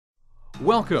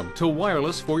Welcome to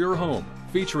Wireless for Your Home,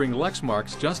 featuring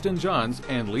Lexmark's Justin Johns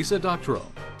and Lisa Doctorow.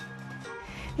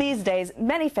 These days,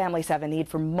 many families have a need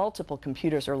for multiple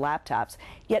computers or laptops,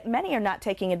 yet many are not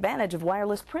taking advantage of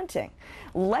wireless printing.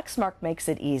 Lexmark makes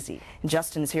it easy.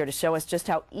 Justin's here to show us just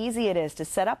how easy it is to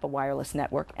set up a wireless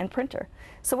network and printer.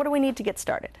 So what do we need to get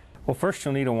started? Well, first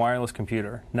you'll need a wireless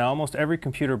computer. Now, almost every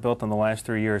computer built in the last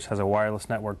 3 years has a wireless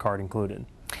network card included.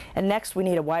 And next we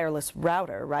need a wireless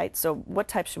router, right? So what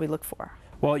type should we look for?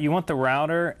 Well, you want the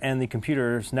router and the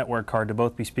computer's network card to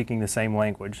both be speaking the same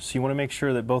language. So you want to make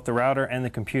sure that both the router and the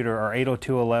computer are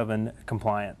 802.11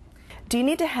 compliant. Do you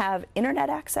need to have internet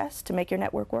access to make your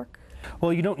network work?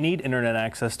 Well, you don't need internet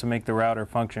access to make the router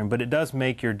function, but it does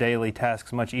make your daily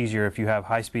tasks much easier if you have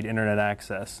high-speed internet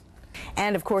access.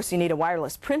 And of course you need a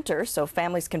wireless printer so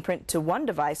families can print to one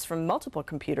device from multiple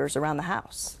computers around the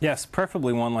house. Yes,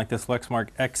 preferably one like this Lexmark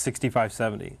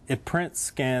X6570. It prints,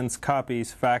 scans,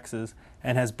 copies, faxes,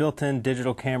 and has built-in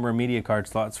digital camera media card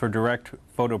slots for direct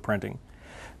photo printing.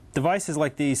 Devices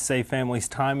like these save families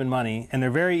time and money, and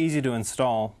they're very easy to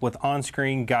install with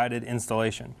on-screen guided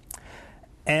installation.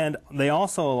 And they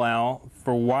also allow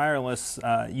for wireless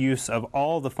use of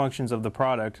all the functions of the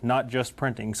product, not just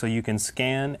printing, so you can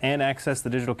scan and access the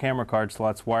digital camera card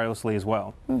slots wirelessly as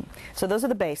well. So those are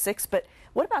the basics, but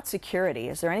what about security?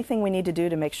 Is there anything we need to do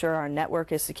to make sure our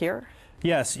network is secure?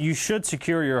 Yes, you should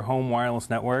secure your home wireless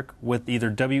network with either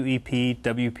WEP,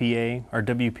 WPA, or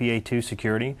WPA2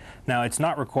 security. Now, it's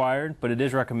not required, but it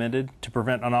is recommended to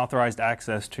prevent unauthorized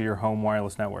access to your home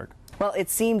wireless network. Well, it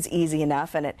seems easy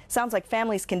enough, and it sounds like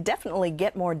families can definitely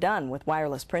get more done with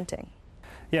wireless printing.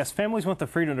 Yes, families want the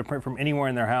freedom to print from anywhere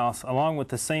in their house, along with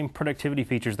the same productivity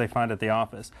features they find at the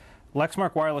office.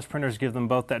 Lexmark wireless printers give them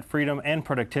both that freedom and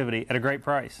productivity at a great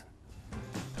price.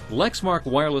 Lexmark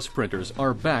wireless printers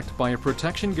are backed by a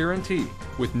protection guarantee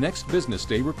with next business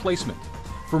day replacement.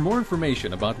 For more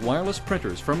information about wireless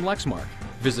printers from Lexmark,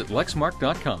 visit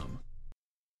lexmark.com.